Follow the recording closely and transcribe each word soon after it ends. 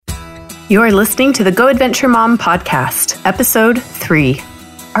You're listening to the Go Adventure Mom podcast, episode 3.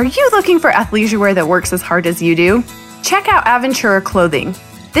 Are you looking for athleisure wear that works as hard as you do? Check out Aventura Clothing.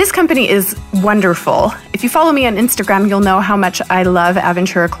 This company is wonderful. If you follow me on Instagram, you'll know how much I love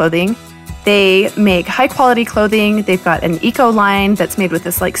Aventura Clothing. They make high quality clothing. They've got an eco line that's made with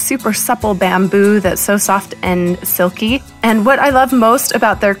this super supple bamboo that's so soft and silky. And what I love most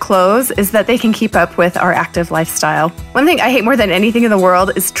about their clothes is that they can keep up with our active lifestyle. One thing I hate more than anything in the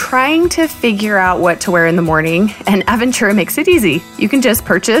world is trying to figure out what to wear in the morning, and Aventura makes it easy. You can just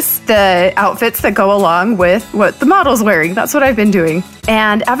purchase the outfits that go along with what the model's wearing. That's what I've been doing.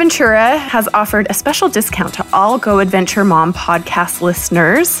 And Aventura has offered a special discount to all Go Adventure Mom podcast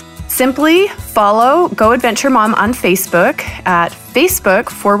listeners. Simply follow Go Adventure Mom on Facebook at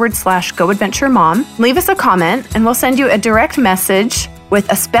Facebook.com/Go Adventure Mom. Leave us a comment and we'll send you a direct message with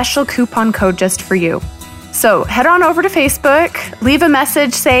a special coupon code just for you. So head on over to Facebook, leave a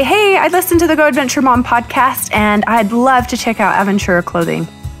message, say, hey, I listened to the Go Adventure Mom podcast and I'd love to check out Aventura Clothing.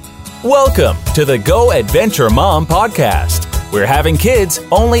 Welcome to the Go Adventure Mom podcast, where having kids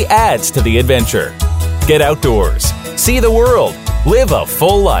only adds to the adventure. Get outdoors, see the world, live a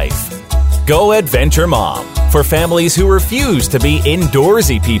full life. Go Adventure Mom, for families who refuse to be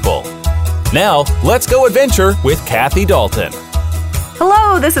indoorsy people. Now, let's go adventure with Kathy Dalton.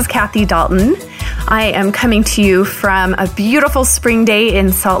 Hello, this is Kathy Dalton. I am coming to you from a beautiful spring day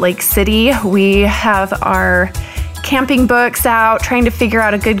in Salt Lake City. We have our camping books out, trying to figure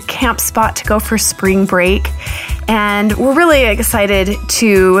out a good camp spot to go for spring break. And we're really excited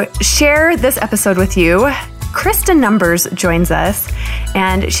to share this episode with you. Krista Numbers joins us,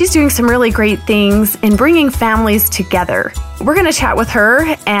 and she's doing some really great things in bringing families together. We're going to chat with her,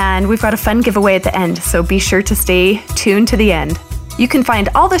 and we've got a fun giveaway at the end, so be sure to stay tuned to the end. You can find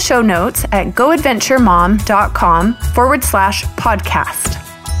all the show notes at goadventuremom.com/podcast.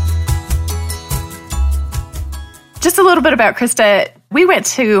 Just a little bit about Krista. We went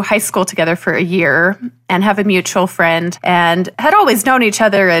to high school together for a year and have a mutual friend and had always known each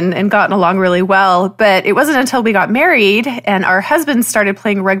other and gotten along really well. But it wasn't until we got married and our husbands started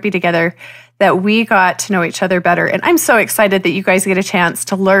playing rugby together that we got to know each other better. And I'm so excited that you guys get a chance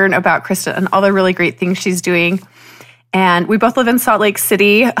to learn about Krista and all the really great things she's doing. And we both live in Salt Lake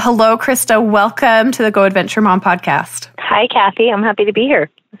City. Hello, Krista. Welcome to the Go Adventure Mom podcast. Hi, Kathy. I'm happy to be here.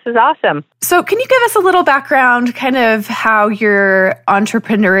 This is awesome. So can you give us a little background, kind of how your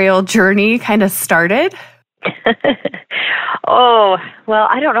entrepreneurial journey kind of started? Oh, well,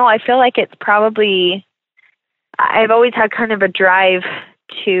 I don't know. I feel like it's probably, I've always had kind of a drive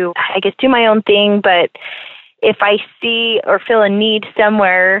to, do my own thing. But if I see or feel a need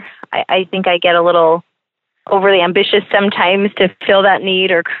somewhere, I think I get a little overly ambitious sometimes to fill that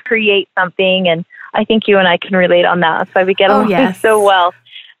need or create something. And I think you and I can relate on that. So we get along so well.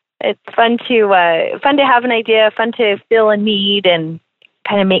 It's fun to have an idea, fun to fill a need and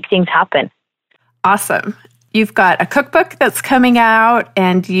kind of make things happen. Awesome. You've got a cookbook that's coming out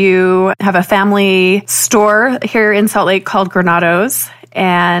and you have a family store here in Salt Lake called Granados.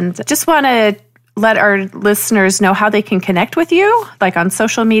 And just want to let our listeners know how they can connect with you, like on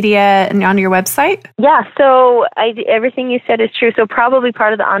social media and on your website. Yeah, so everything you said is true. So probably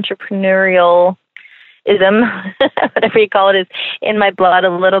part of the entrepreneurial whatever you call it, is in my blood a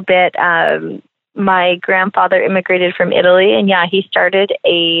little bit. My grandfather immigrated from Italy, and he started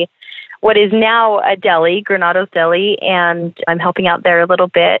what is now a deli, Granados Deli, and I'm helping out there a little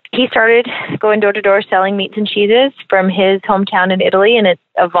bit. He started going door to door selling meats and cheeses from his hometown in Italy, and it's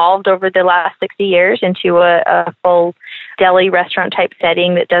evolved over the last 60 years into a full deli restaurant type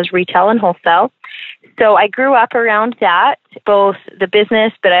setting that does retail and wholesale. So I grew up around that, both the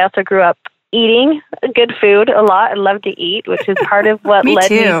business, but I also grew up eating good food a lot. I love to eat, which is part of what led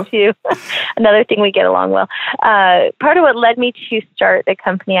me to another thing we get along well. Part of what led me to start the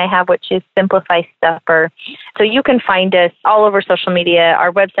company I have, which is Simplify Supper. So you can find us all over social media.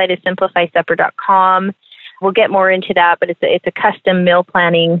 Our website is simplifysupper.com. We'll get more into that, but it's a custom meal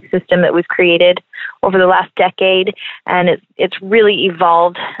planning system that we've created over the last decade, and it's really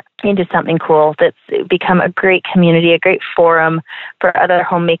evolved into something cool that's become a great community, a great forum for other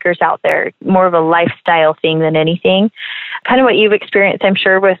homemakers out there, more of a lifestyle thing than anything. Kind of what you've experienced, I'm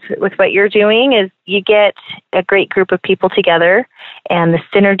sure, with what you're doing is you get a great group of people together and the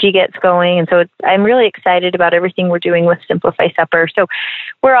synergy gets going. And so I'm really excited about everything we're doing with Simplify Supper. So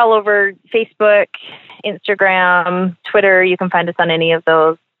we're all over Facebook, Instagram, Twitter. You can find us on any of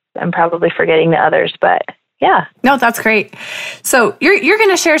those. I'm probably forgetting the others, but yeah. No, that's great. So you're going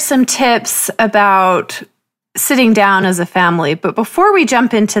to share some tips about sitting down as a family. But before we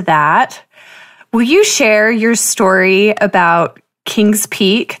jump into that, will you share your story about Kings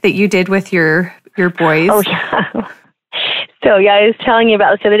Peak that you did with your boys? Oh, yeah. So, yeah, I was telling you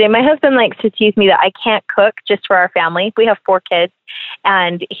about this the other day. My husband likes to tease me that I can't cook just for our family. We have 4 kids,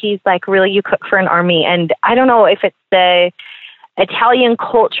 and he's like, really, you cook for an army? And I don't know if it's the Italian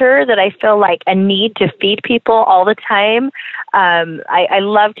culture that I feel like a need to feed people all the time. I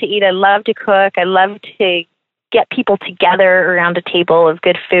love to eat. I love to cook. I love to get people together around a table of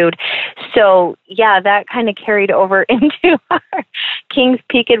good food. So, yeah, that kind of carried over into our Kings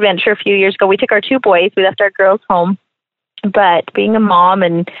Peak adventure a few years ago. We took our 2 boys. We left our girls home. But being a mom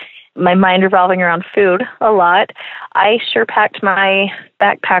and my mind revolving around food a lot, I sure packed my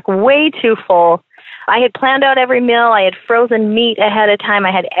backpack way too full. I had planned out every meal. I had frozen meat ahead of time.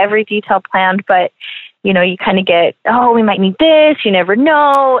 I had every detail planned, but, you know, you kind of get, oh, we might need this. You never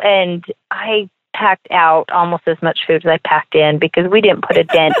know. And I packed out almost as much food as I packed in because we didn't put a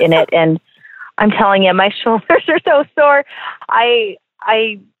dent in it. And I'm telling you, my shoulders are so sore. I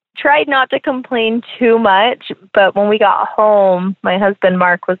tried not to complain too much, but when we got home, my husband,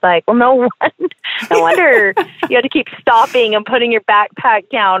 Mark, was like, well, no wonder you had to keep stopping and putting your backpack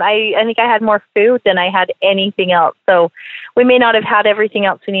down. I think I had more food than I had anything else. So we may not have had everything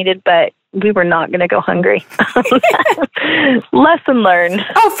else we needed, but we were not going to go hungry. Lesson learned.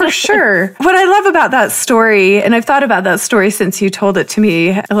 Oh, for sure. What I love about that story, and I've thought about that story since you told it to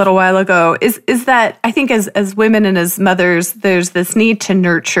me a little while ago, is that I think as women and as mothers, there's this need to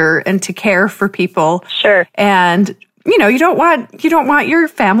nurture and to care for people. Sure. And you know, you don't want your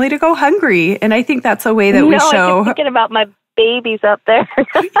family to go hungry. And I think that's a way that we show. I'm thinking about my babies up there.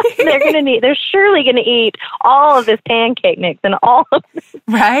 They're surely going to eat all of this pancake mix and all of this.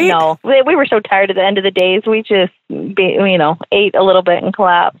 Right? No, we were so tired at the end of the days. We just, ate a little bit and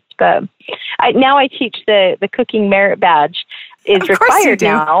collapsed. But now I teach the cooking merit badge is required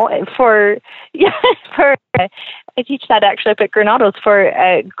now I teach that actually up at Granados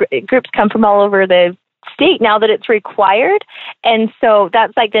for groups come from all over the state now that it's required. And so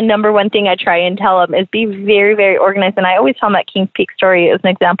that's like the number one thing I try and tell them is be very, very organized. And I always tell them that Kings Peak story as an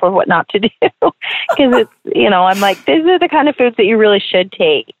example of what not to do. Because it's, I'm like, these are the kind of foods that you really should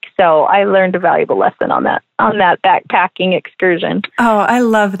take. So I learned a valuable lesson on that backpacking excursion. Oh, I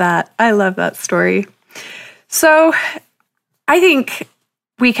love that. I love that story. So I think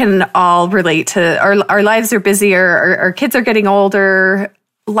we can all relate to our lives are busier, our kids are getting older.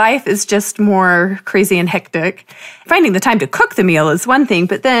 Life is just more crazy and hectic. Finding the time to cook the meal is one thing,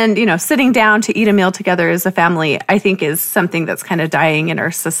 but then, sitting down to eat a meal together as a family, I think is something that's kind of dying in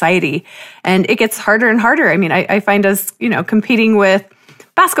our society. And it gets harder and harder. I mean, I find us, competing with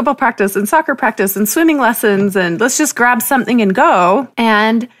basketball practice and soccer practice and swimming lessons and let's just grab something and go.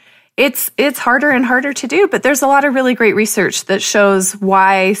 And it's harder and harder to do, but there's a lot of really great research that shows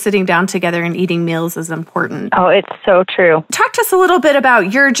why sitting down together and eating meals is important. Oh, it's so true. Talk to us a little bit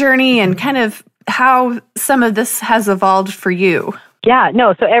about your journey and kind of how some of this has evolved for you. Yeah,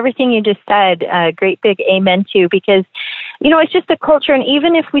 no, so everything you just said, great big amen to, because, it's just a culture, and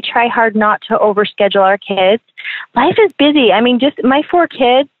even if we try hard not to overschedule our kids, life is busy. I mean, just my 4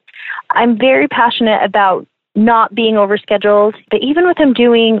 kids, I'm very passionate about not being overscheduled, but even with them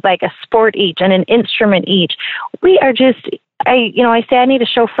doing like a sport each and an instrument each, we are just, I say I need a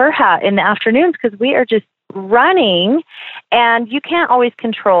chauffeur hat in the afternoons because we are just running, and you can't always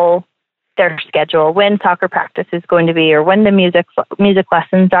control their schedule, when soccer practice is going to be or when the music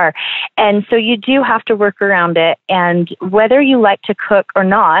lessons are. And so you do have to work around it. And whether you like to cook or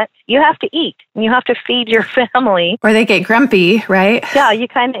not, you have to eat and you have to feed your family. Or they get grumpy, right? Yeah,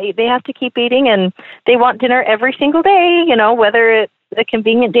 they have to keep eating and they want dinner every single day, whether it's a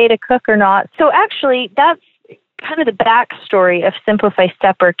convenient day to cook or not. So actually, that's kind of the backstory of Simplify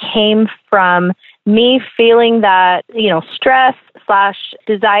Stepper came from me feeling that,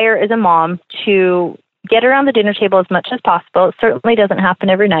 stress/desire as a mom to get around the dinner table as much as possible. It certainly doesn't happen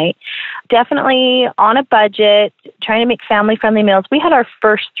every night. Definitely on a budget, trying to make family-friendly meals. We had our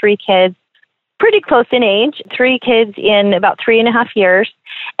first 3 kids pretty close in age, 3 kids in about 3.5 years.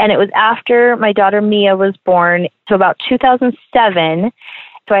 And it was after my daughter Mia was born, so about 2007.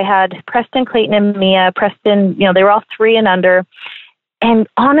 So I had Preston, Clayton, and Mia. Preston, they were all 3 and under. And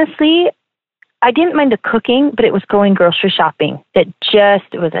honestly, I didn't mind the cooking, but it was going grocery shopping. It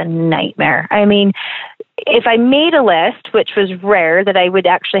was a nightmare. I mean, if I made a list, which was rare that I would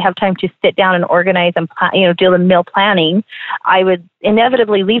actually have time to sit down and organize and do the meal planning, I would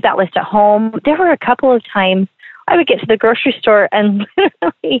inevitably leave that list at home. There were a couple of times I would get to the grocery store and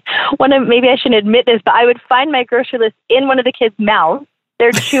literally, maybe I shouldn't admit this, but I would find my grocery list in one of the kids' mouths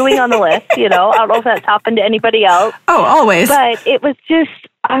They're chewing on the list, I don't know if that's happened to anybody else. Oh, always. But it was just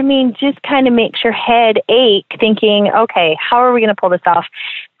kind of makes your head ache thinking, okay, how are we going to pull this off?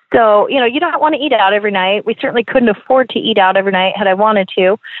 So, you don't want to eat out every night. We certainly couldn't afford to eat out every night had I wanted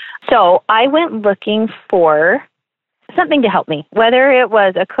to. So I went looking for something to help me, whether it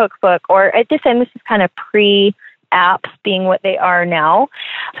was a cookbook or at this time, this is kind of pre-apps being what they are now.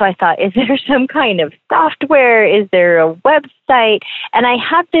 So I thought, is there some kind of software? Is there a website? And I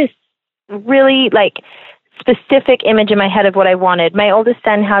had this really specific image in my head of what I wanted. My oldest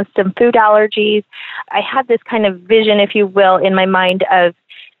son has some food allergies. I had this kind of vision, if you will, in my mind of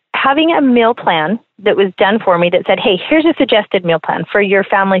having a meal plan that was done for me that said, hey, here's a suggested meal plan for your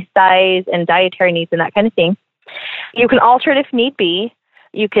family size and dietary needs and that kind of thing. You can alter it if need be.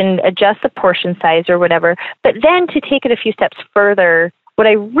 You can adjust the portion size or whatever. But then to take it a few steps further, what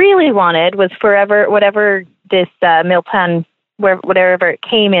I really wanted was whatever this meal plan, whatever it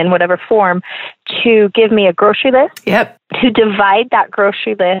came in, whatever form, to give me a grocery list. Yep. To divide that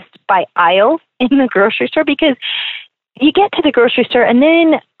grocery list by aisles in the grocery store, because you get to the grocery store and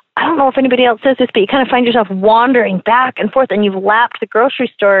then, I don't know if anybody else does this, but you kind of find yourself wandering back and forth, and you've lapped the grocery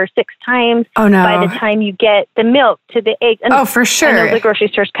store 6 times by the time you get the milk to the eggs. And for sure. I know the grocery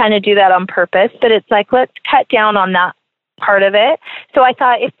stores kind of do that on purpose, but it's let's cut down on that part of it. So I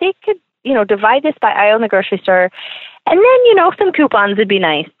thought if they could, divide this by aisle in the grocery store, and then, some coupons would be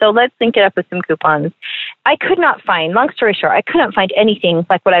nice. So let's link it up with some coupons. I could not find, long story short, I couldn't find anything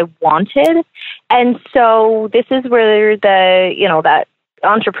like what I wanted. And so this is where that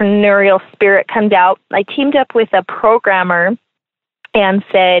entrepreneurial spirit comes out. I teamed up with a programmer and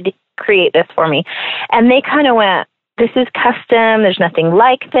said, create this for me. And they kind of went, this is custom. There's nothing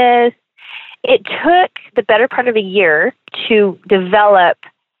like this. It took the better part of a year to develop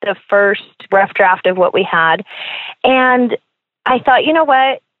the first rough draft of what we had. And I thought, you know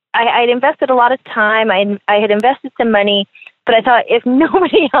what? I'd invested a lot of time. I had invested some money, but I thought if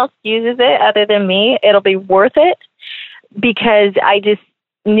nobody else uses it other than me, it'll be worth it, because I just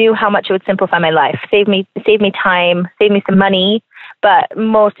knew how much it would simplify my life, save me time, save me some money. But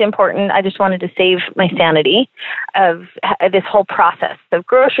most important, I just wanted to save my sanity of this whole process of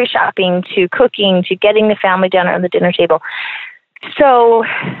grocery shopping to cooking to getting the family dinner on the dinner table. So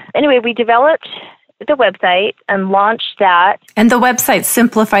anyway, we developed the website and launched that. And the website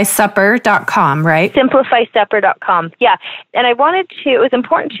simplifysupper.com, right? Simplifysupper.com. Yeah. And it was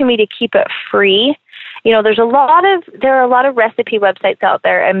important to me to keep it free. There are a lot of recipe websites out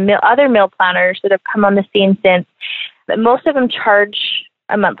there and other meal planners that have come on the scene since, but most of them charge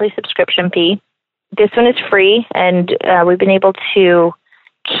a monthly subscription fee. This one is free, and we've been able to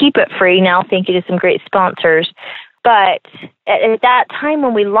keep it free now, thank you to some great sponsors. But at that time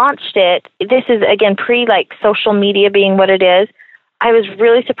when we launched it, this is, again, social media being what it is, I was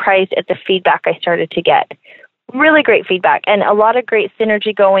really surprised at the feedback I started to get. Really great feedback, and a lot of great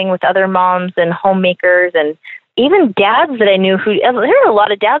synergy going with other moms and homemakers and even dads that I knew there are a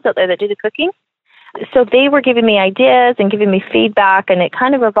lot of dads out there that do the cooking. So they were giving me ideas and giving me feedback, and it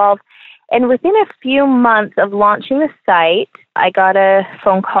kind of evolved. And within a few months of launching the site, I got a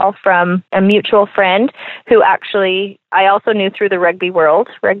phone call from a mutual friend who actually I also knew through the rugby world.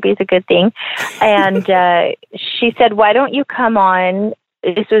 Rugby is a good thing. And she said, why don't you come on?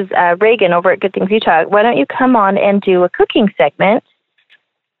 This was Reagan over at Good Things Utah. Why don't you come on and do a cooking segment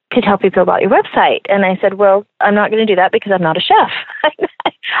to tell people about your website? And I said, well, I'm not going to do that because I'm not a chef.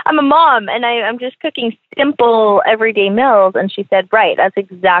 I'm a mom, and I'm just cooking simple, everyday meals. And she said, right, that's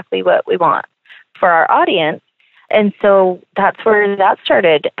exactly what we want for our audience. And so that's where that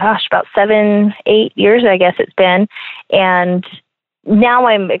started. Gosh, about 7-8 years, I guess it's been. And now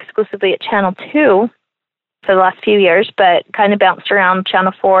I'm exclusively at Channel 2 for the last few years, but kind of bounced around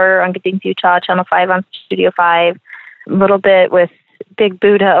Channel 4 on Good Things Utah, Channel 5 on Studio 5, a little bit with Big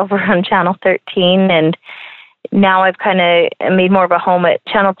Buddha over on Channel 13. And now I've kind of made more of a home at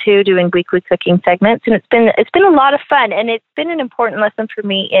Channel 2 doing weekly cooking segments. And it's been a lot of fun. And it's been an important lesson for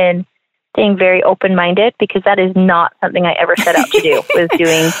me in staying very open-minded, because that is not something I ever set out to do, was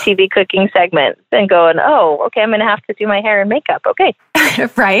doing TV cooking segments and going, oh, okay, I'm going to have to do my hair and makeup. Okay.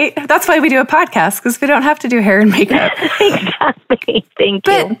 Right. That's why we do a podcast, because we don't have to do hair and makeup. Exactly. Thank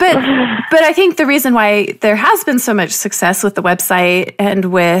you. But I think the reason why there has been so much success with the website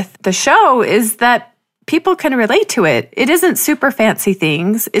and with the show is that people can relate to it. It isn't super fancy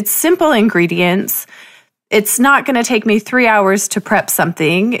things. It's simple ingredients. It's not going to take me 3 hours to prep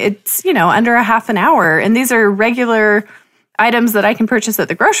something. It's, under a half an hour. And these are regular items that I can purchase at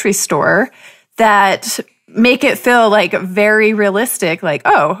the grocery store that make it feel like very realistic. Like,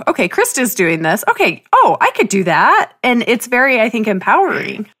 oh, okay, Krista's doing this. Okay, oh, I could do that. And it's very, I think,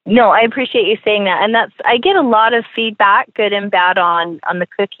 empowering. No, I appreciate you saying that. And I get a lot of feedback, good and bad, on the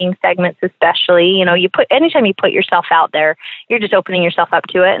cooking segments, especially. You know, anytime you put yourself out there, you're just opening yourself up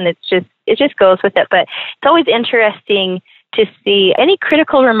to it, and it just goes with it. But it's always interesting to see any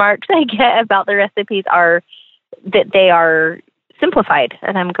critical remarks I get about the recipes are that they are simplified.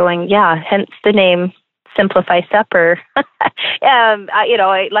 And I'm going, yeah, hence the name Simplify Supper. Like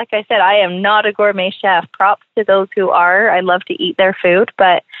I said, I am not a gourmet chef. Props to those who are. I love to eat their food.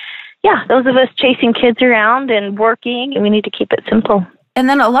 But yeah, those of us chasing kids around and working, we need to keep it simple. And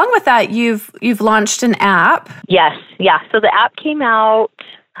then along with that, you've launched an app. Yes. Yeah. So the app came out,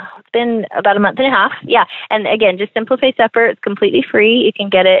 it's been about a month and a half. Yeah. And again, just Simplify Supper. It's completely free. You can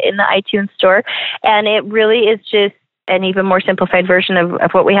get it in the iTunes store. And it really is just an even more simplified version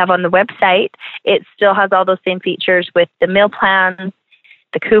of what we have on the website. It still has all those same features with the meal plans,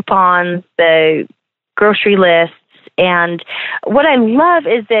 the coupons, the grocery lists. And what I love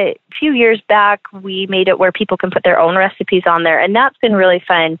is that a few years back, we made it where people can put their own recipes on there. And that's been really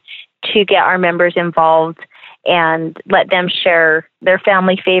fun to get our members involved and let them share their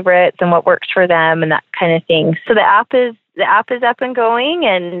family favorites and what works for them and that kind of thing. So the app is up and going,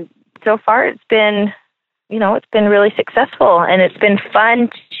 and so far it's been really successful, and it's been fun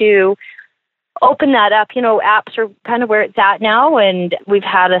to open that up. You know, apps are kind of where it's at now, and we've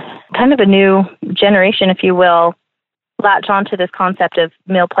had a kind of a new generation, if you will, latch onto this concept of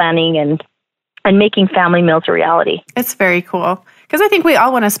meal planning and making family meals a reality. It's very cool, because I think we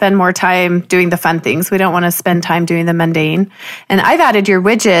all want to spend more time doing the fun things. We don't want to spend time doing the mundane. And I've added your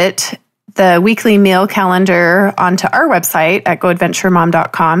widget, the weekly meal calendar, onto our website at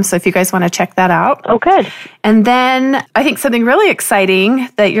goadventuremom.com. So if you guys want to check that out. Oh, good. And then I think something really exciting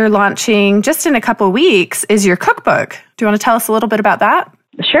that you're launching just in a couple of weeks is your cookbook. Do you want to tell us a little bit about that?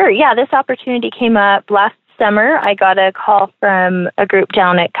 Sure. Yeah, this opportunity came up last summer. I got a call from a group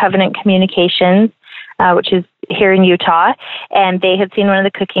down at Covenant Communications, which is here in Utah, and they had seen one of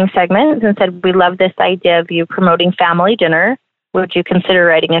the cooking segments and said, "We love this idea of you promoting family dinner. Would you consider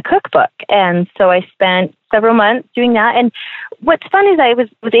writing a cookbook?" And so I spent several months doing that. And what's fun is I was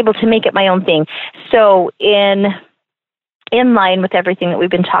able to make it my own thing. So in line with everything that we've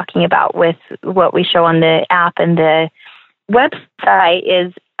been talking about with what we show on the app and the website,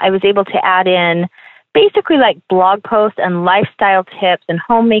 is I was able to add in basically like blog posts and lifestyle tips and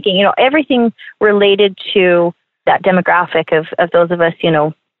homemaking, you know, everything related to that demographic of those of us, you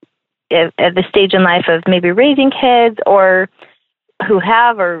know, at the stage in life of maybe raising kids, or who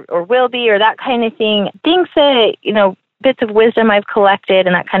have or will be, or that kind of thing. Things that, you know, bits of wisdom I've collected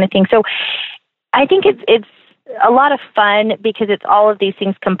and that kind of thing. So I think it's a lot of fun because it's all of these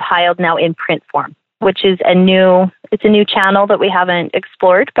things compiled now in print form, which is a new channel that we haven't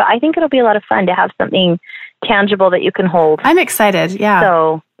explored, but I think it'll be a lot of fun to have something tangible that you can hold. I'm excited. Yeah.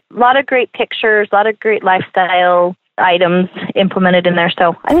 So a lot of great pictures, a lot of great lifestyle items implemented in there.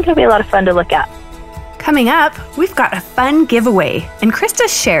 So I think it'll be a lot of fun to look at. Coming up, we've got a fun giveaway, and Krista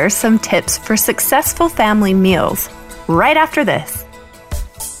shares some tips for successful family meals right after this.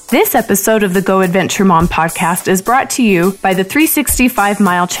 This episode of the Go Adventure Mom podcast is brought to you by the 365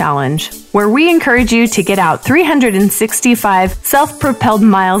 Mile Challenge, where we encourage you to get out 365 self-propelled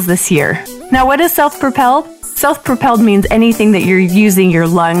miles this year. Now, what is self-propelled? Self-propelled means anything that you're using your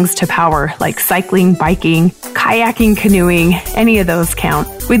lungs to power, like cycling, biking, kayaking, canoeing, any of those count.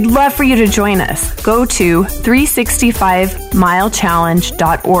 We'd love for you to join us. Go to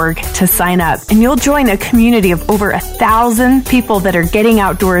 365milechallenge.org to sign up, and you'll join a community of over 1,000 people that are getting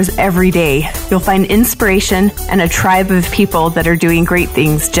outdoors every day. You'll find inspiration and a tribe of people that are doing great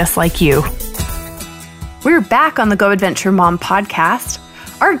things just like you. We're back on the Go Adventure Mom podcast.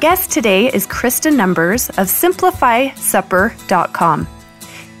 Our guest today is Krista Numbers of SimplifySupper.com.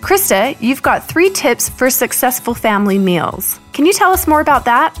 Krista, you've got 3 tips for successful family meals. Can you tell us more about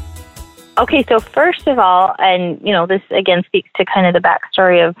that? Okay, so first of all, and you know, this again speaks to kind of the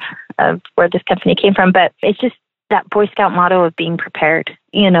backstory of where this company came from, but it's just that Boy Scout motto of being prepared,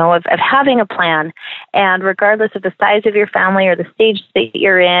 you know, of having a plan. And regardless of the size of your family or the stage that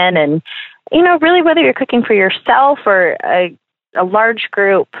you're in, and, you know, really whether you're cooking for yourself or a large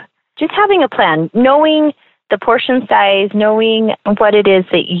group, just having a plan, knowing the portion size, knowing what it is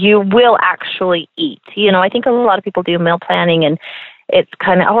that you will actually eat. You know, I think a lot of people do meal planning and it's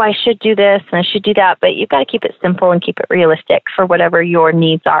kind of, oh, I should do this and I should do that, but you've got to keep it simple and keep it realistic for whatever your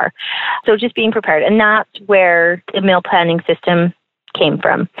needs are. So just being prepared. And that's where the meal planning system came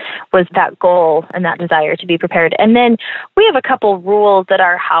from, was that goal and that desire to be prepared. And then we have a couple rules at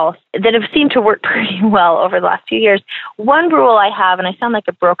our house that have seemed to work pretty well over the last few years. One rule I have, and I sound like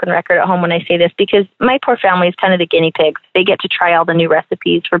a broken record at home when I say this, because my poor family is kind of the guinea pigs. They get to try all the new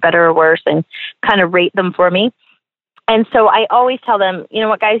recipes for better or worse and kind of rate them for me. And so I always tell them, you know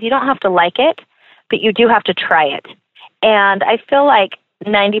what, guys, you don't have to like it, but you do have to try it. And I feel like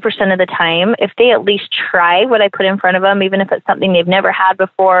 90% of the time, if they at least try what I put in front of them, even if it's something they've never had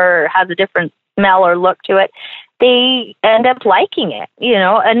before or has a different smell or look to it, they end up liking it,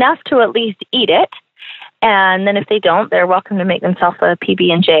 enough to at least eat it. And then if they don't, they're welcome to make themselves a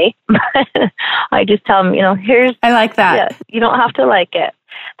PB&J. I just tell them, I like that. Yeah, you don't have to like it.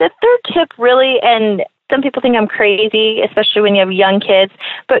 The third tip really, and some people think I'm crazy, especially when you have young kids,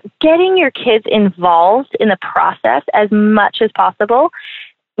 but getting your kids involved in the process as much as possible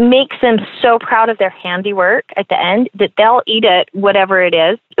makes them so proud of their handiwork at the end that they'll eat it, whatever it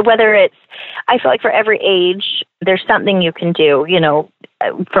is. Whether it's, I feel like for every age, there's something you can do,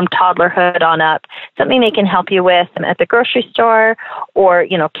 from toddlerhood on up, something they can help you with at the grocery store, or,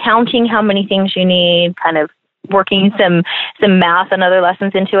 counting how many things you need, kind of working some math and other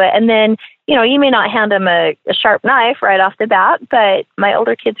lessons into it. And then, you may not hand them a sharp knife right off the bat, but my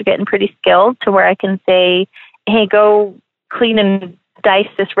older kids are getting pretty skilled to where I can say, hey, go clean and dice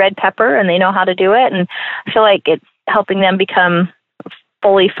this red pepper, and they know how to do it. And I feel like it's helping them become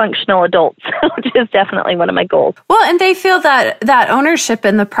fully functional adults, which is definitely one of my goals. Well, and they feel that ownership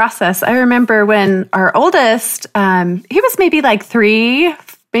in the process. I remember when our oldest, he was maybe like 3,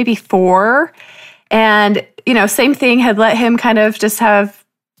 maybe 4, and, same thing, had let him kind of just have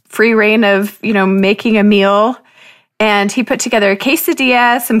free reign of, making a meal. And he put together a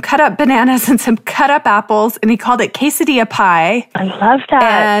quesadilla, some cut up bananas and some cut up apples, and he called it quesadilla pie. I love that.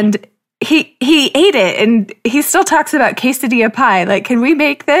 And he ate it, and he still talks about quesadilla pie. Like, can we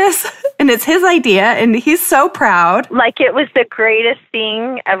make this? And it's his idea, and he's so proud. Like it was the greatest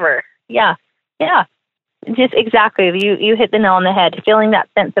thing ever. Yeah. Yeah. Just exactly. You hit the nail on the head, feeling that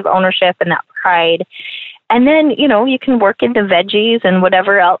sense of ownership and that pride. And then, you can work into veggies and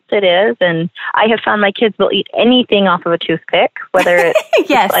whatever else it is. And I have found my kids will eat anything off of a toothpick, whether it's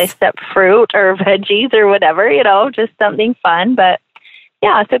yes. sliced up fruit or veggies or whatever, just something fun. But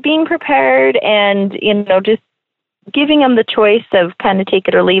yeah, so being prepared and, just giving them the choice of kind of take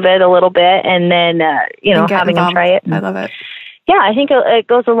it or leave it a little bit, and then, having them try it. I love it. Yeah, I think it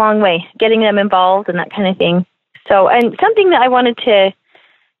goes a long way, getting them involved and that kind of thing. So, and something that I wanted to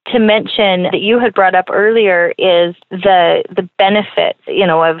mention that you had brought up earlier is the benefits,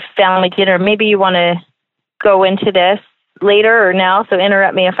 of family dinner. Maybe you want to go into this later or now, so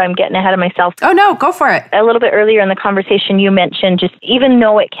interrupt me if I'm getting ahead of myself. Oh, no, go for it. A little bit earlier in the conversation, you mentioned just even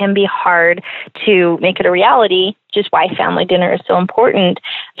though it can be hard to make it a reality, just why family dinner is so important.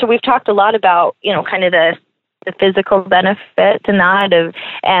 So we've talked a lot about, kind of the physical benefits and that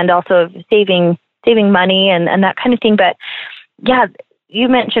and also saving money and that kind of thing. But yeah, you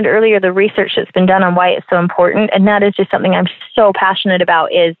mentioned earlier the research that's been done on why it's so important, and that is just something I'm so passionate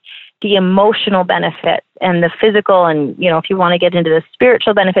about, is the emotional benefits and the physical and, if you want to get into the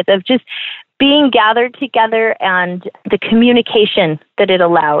spiritual benefits of just being gathered together and the communication that it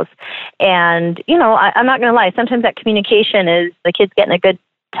allows. And, I'm not going to lie, sometimes that communication is the kids getting a good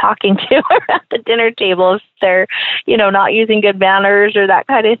talking to at the dinner table if they're, not using good manners or that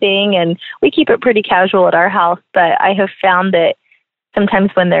kind of thing. And we keep it pretty casual at our house, but I have found that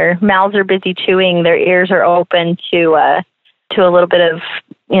sometimes when their mouths are busy chewing, their ears are open to a little bit of,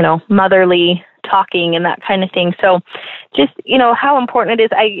 motherly talking and that kind of thing. So just, how important it is.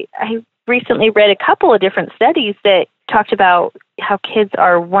 I recently read a couple of different studies that talked about how kids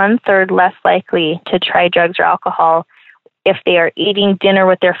are 1/3 less likely to try drugs or alcohol if they are eating dinner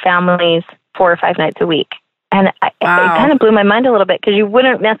with their families 4 or 5 nights a week. And it kind of blew my mind a little bit, because you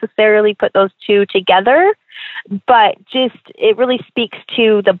wouldn't necessarily put those two together, but just it really speaks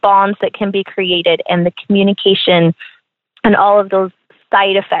to the bonds that can be created and the communication and all of those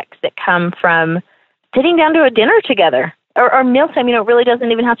side effects that come from sitting down to a dinner together or mealtime. It really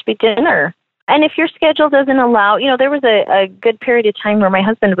doesn't even have to be dinner. And if your schedule doesn't allow, there was a good period of time where my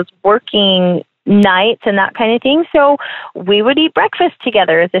husband was working nights and that kind of thing. So we would eat breakfast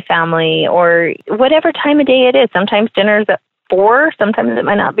together as a family, or whatever time of day it is. Sometimes dinner's at 4, sometimes it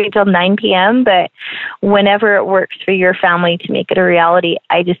might not be till 9 p.m., but whenever it works for your family to make it a reality,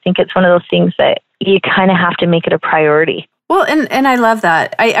 I just think it's one of those things that you kind of have to make it a priority. Well, and I love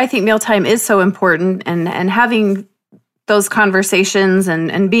that. I think mealtime is so important, and having those conversations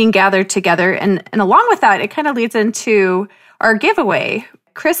and being gathered together. And along with that, it kind of leads into our giveaway.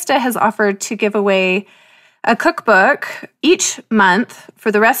 Krista has offered to give away a cookbook each month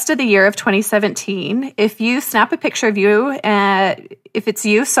for the rest of the year of 2017. If you snap a picture of you, if it's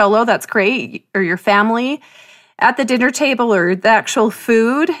you solo, that's great, or your family at the dinner table or the actual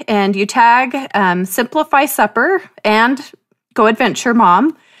food, and you tag Simplify Supper and Go Adventure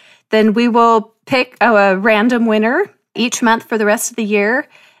Mom, then we will pick a random winner each month for the rest of the year,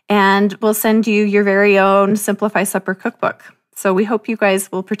 and we'll send you your very own Simplify Supper cookbook. So we hope you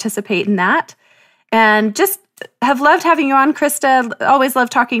guys will participate in that. And just have loved having you on, Krista. Always love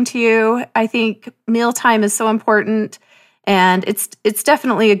talking to you. I think mealtime is so important. And it's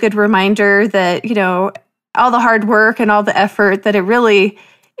definitely a good reminder that, all the hard work and all the effort, that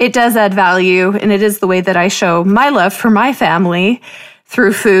it does add value. And it is the way that I show my love for my family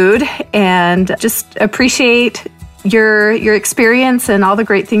through food, and just appreciate your experience and all the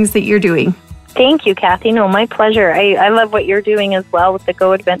great things that you're doing. Thank you, Kathy. No, my pleasure. I love what you're doing as well with the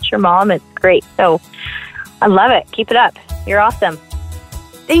Go Adventure Mom. It's great. So I love it. Keep it up. You're awesome.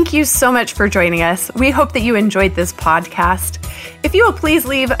 Thank you so much for joining us. We hope that you enjoyed this podcast. If you will please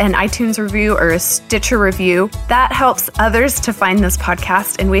leave an iTunes review or a Stitcher review, that helps others to find this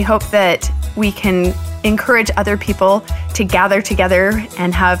podcast. And we hope that we can encourage other people to gather together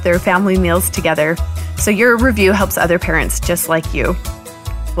and have their family meals together. So your review helps other parents just like you.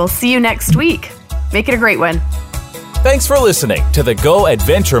 We'll see you next week. Make it a great one. Thanks for listening to the Go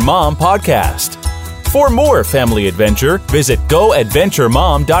Adventure Mom podcast. For more family adventure, visit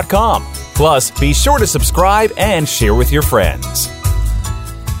goadventuremom.com. Plus, be sure to subscribe and share with your friends.